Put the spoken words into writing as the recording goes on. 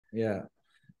Yeah.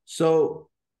 So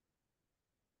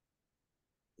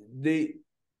the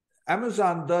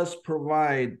Amazon does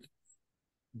provide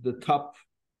the top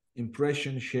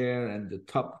impression share and the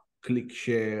top click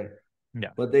share,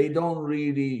 Yeah. but they don't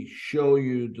really show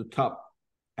you the top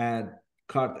ad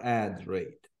cart ad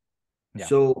rate. Yeah.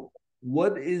 So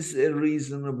what is a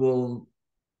reasonable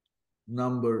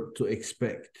number to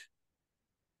expect?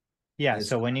 Yeah. As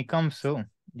So when it comes to,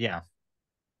 yeah.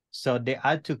 So the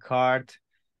add to cart,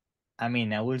 I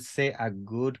mean, I would say a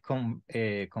good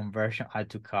conversion add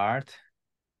to cart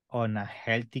on a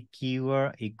healthy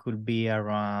keyword, it could be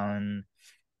around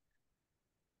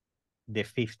the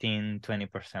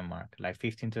 15-20% mark. Like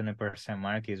 15-20%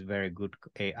 mark is very good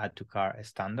add to cart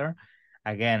standard.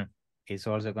 Again, it's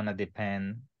also gonna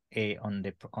depend on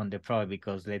the product,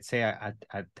 because let's say I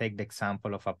take the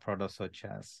example of a product such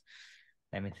as,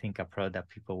 let me think, a product that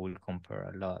people will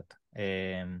compare a lot.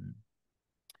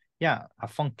 Yeah, a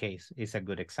phone case is a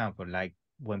good example. Like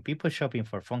when people shopping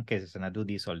for phone cases, and I do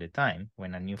this all the time,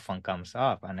 when a new phone comes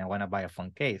up and I want to buy a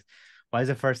phone case, what is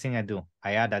the first thing I do?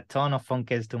 I add a ton of phone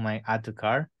cases to my add to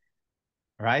cart,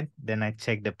 right? Then I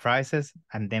check the prices,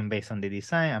 and then based on the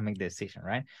design, I make the decision,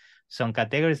 right? So in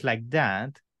categories like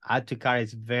that, add to cart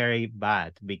is very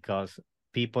bad because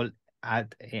people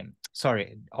add,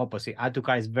 sorry, opposite. Add to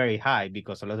cart is very high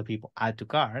because a lot of people add to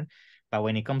cart, but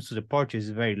when it comes to the purchase,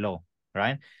 it's very low,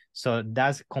 right? So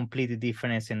that's completely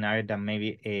different scenario than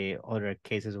maybe other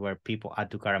cases where people add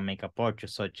to cart and make a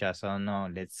purchase, such as, I don't know,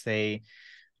 let's say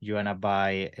you wanna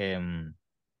buy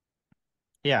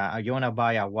yeah, you want to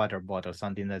buy a water bottle,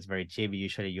 something that's very cheap.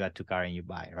 Usually you add to cart and you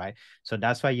buy, right? So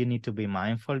that's why you need to be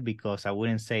mindful, because I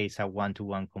wouldn't say it's a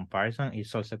one-to-one comparison.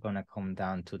 It's also going to come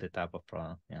down to the type of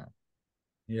product. Yeah.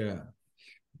 yeah.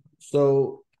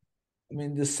 So I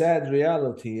mean, the sad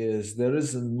reality is there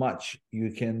isn't much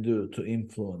you can do to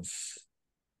influence,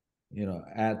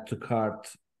 add to cart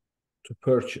to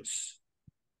purchase.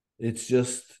 It's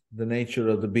just the nature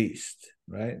of the beast,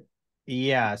 right?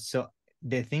 Yeah. So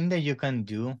the thing that you can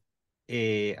do,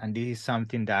 and this is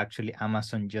something that actually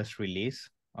Amazon just released.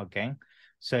 Okay.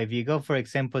 So if you go, for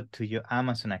example, to your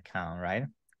Amazon account, right?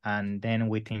 And then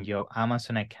within your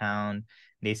Amazon account,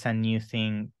 there's a new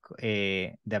thing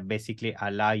that basically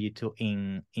allow you to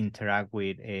interact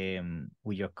with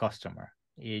your customer.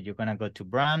 You're gonna go to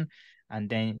brand, and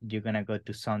then you're gonna go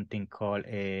to something called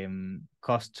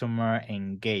customer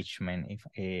engagement. If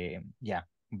yeah,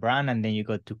 brand, and then you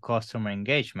go to customer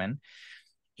engagement.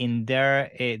 In there,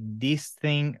 this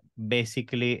thing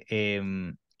basically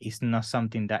is not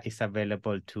something that is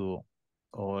available to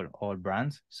all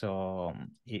brands. So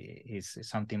it's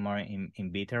something more in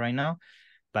beta right now.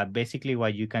 But basically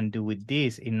what you can do with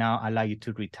this, it now allow you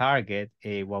to retarget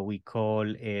what we call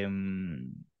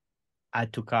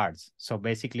add to cards. So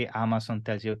basically Amazon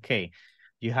tells you, okay,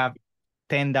 you have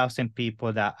 10,000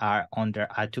 people that are under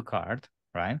add to cart,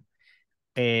 right?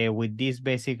 With this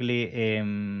basically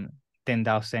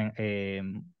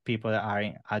 10,000 people that are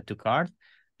in add to cart,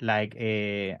 like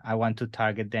I want to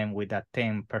target them with a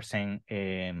 10%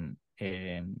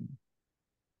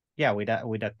 yeah, with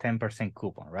a 10%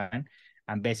 coupon, right?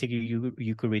 And basically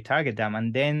you could retarget them,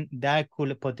 and then that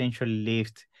could potentially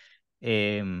lift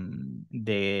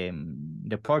the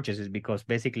purchases, because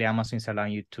basically Amazon is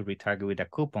allowing you to retarget with a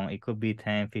coupon. It could be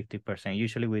 10-50%.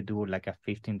 Usually we do like a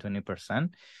 15-20%,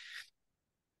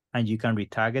 and you can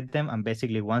retarget them. And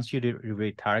basically once you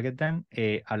retarget them,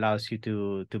 it allows you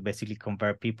to basically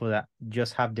compare people that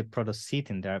just have the product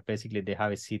sitting there. Basically they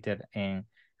have it seated in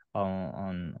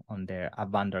on their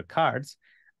abandoned cards,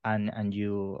 and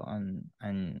you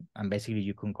and basically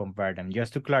you can convert them.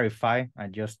 Just to clarify, I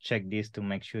just check this to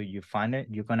make sure you find it.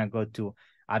 You're gonna go to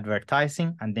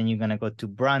advertising, and then you're gonna go to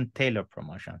brand tailor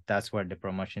promotion. That's where the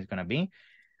promotion is gonna be.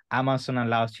 Amazon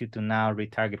allows you to now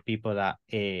retarget people that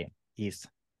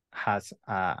has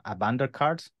abandoned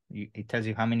cards. It tells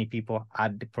you how many people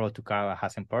add the product to cart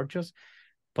hasn't purchased,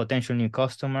 potential new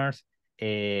customers,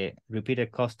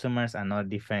 repeated customers, and all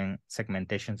different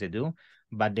segmentations they do.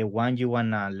 But the one you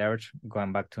wanna leverage,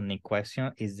 going back to Nick's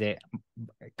question, is the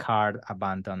card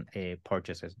abandoned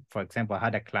purchases. For example, I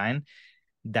had a client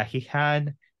that he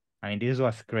had, I mean, this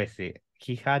was crazy.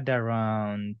 He had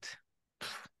around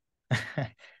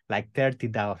like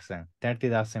 30,000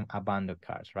 abandoned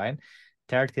cards, right?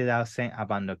 30,000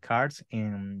 abandoned cards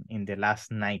in the last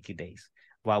 90 days.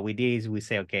 What we did is we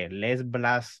say, okay, let's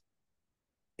blast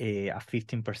a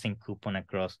 15% coupon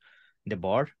across the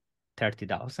board,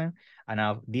 30,000. And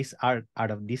now these are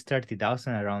out of these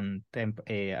 30,000, around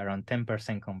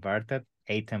 10% converted,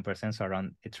 8-10%, so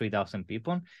around 3,000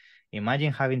 people.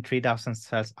 Imagine having 3,000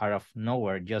 sales out of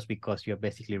nowhere just because you're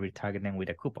basically retargeting them with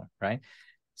a coupon, right?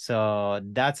 So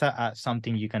that's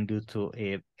something you can do to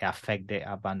affect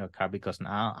the abandoned cart, because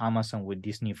now Amazon, with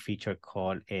this new feature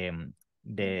called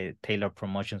the tailored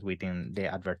promotions within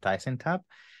the advertising tab,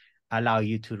 allow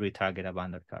you to retarget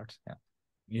abandoned carts. Yeah.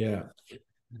 Yeah.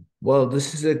 Well,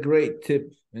 this is a great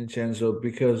tip, Vincenzo,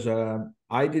 because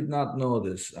I did not know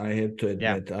this. I have to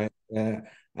admit, It's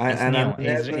and I'm new.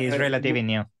 It's never relatively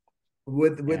new.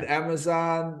 with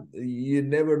Amazon. You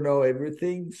never know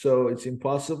everything, so it's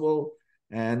impossible.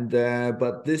 And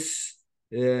but this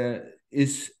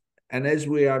is, and as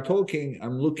we are talking,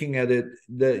 I'm looking at it.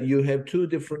 That you have two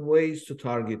different ways to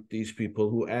target these people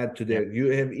who add to their.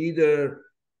 You have either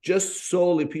just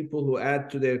solely people who add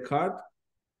to their cart.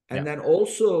 And then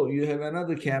also you have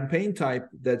another campaign type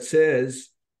that says,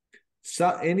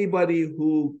 so anybody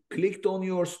who clicked on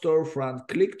your storefront,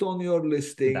 clicked on your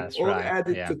listing, That's or right.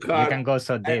 added Yeah. to You cart, can go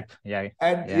so deep. Yeah.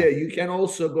 and you can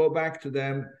also go back to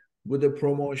them with a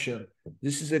promotion.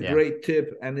 This is a great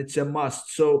tip, and it's a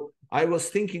must. So I was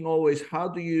thinking always, how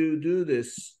do you do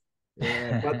this?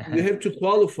 But you have to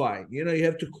qualify. You know, you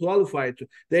have to qualify.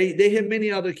 They have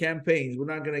many other campaigns. We're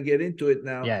not going to get into it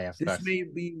now. Yeah, of This course. may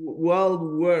be well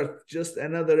worth just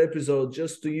another episode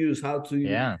just to use how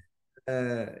to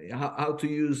how to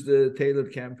use the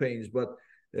tailored campaigns. But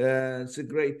it's a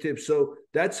great tip. So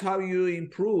that's how you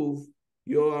improve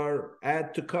your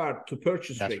add to cart to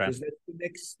purchase rate, because that's the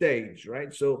next stage,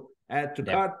 right? So add to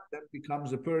cart, that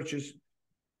becomes a purchase.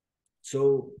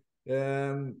 So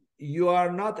you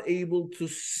are not able to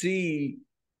see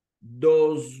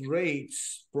those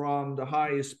rates from the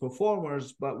highest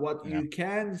performers, but what you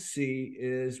can see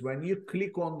is when you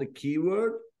click on the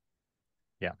keyword,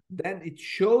 then it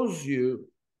shows you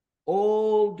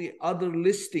all the other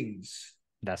listings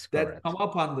that come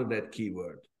up under that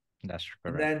keyword. That's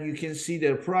correct. And then you can see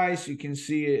their price, you can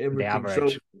see everything. The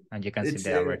average, and you can see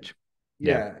the average.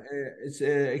 It's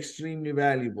extremely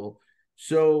valuable.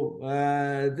 So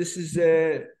this is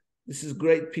a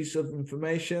great piece of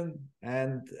information,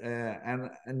 and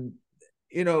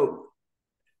you know,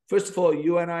 first of all,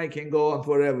 you and I can go on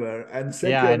forever, and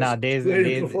second,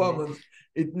 query performance,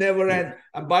 it never ends.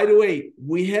 And by the way,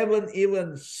 we haven't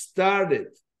even started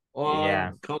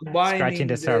on combining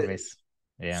the service.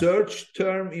 Search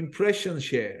term impression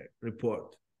share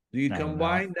report. Do you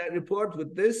combine that report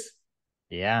with this?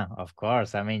 Yeah, of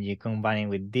course. I mean, you combine it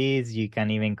with this. You can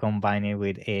even combine it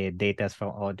with data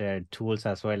from other tools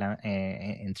as well,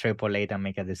 in AAA, and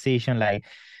make a decision. Like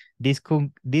this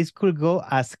could go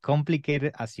as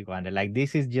complicated as you want. Like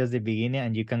this is just the beginning,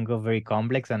 and you can go very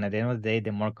complex. And at the end of the day,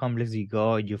 the more complex you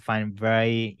go, you find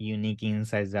very unique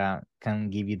insights that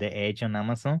can give you the edge on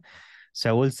Amazon. So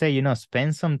I will say, you know,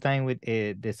 spend some time with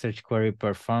the search query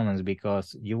performance,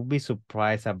 because you'll be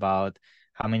surprised about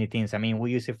how many things. I mean,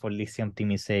 we use it for listing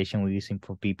optimization, we use it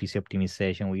for PPC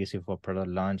optimization, we use it for product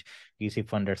launch, we use it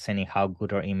for understanding how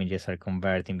good our images are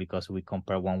converting, because we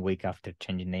compare 1 week after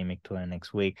changing the image to the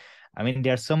next week. I mean,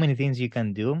 there are so many things you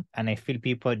can do, and I feel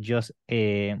people just,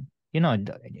 you know,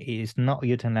 it's not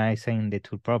utilizing the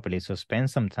tool properly. So spend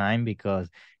some time, because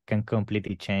it can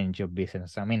completely change your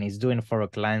business. I mean, it's doing for our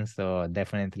clients, so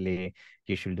definitely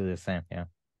you should do the same.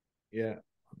 Yeah.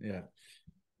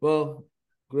 Well,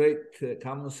 great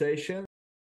conversation.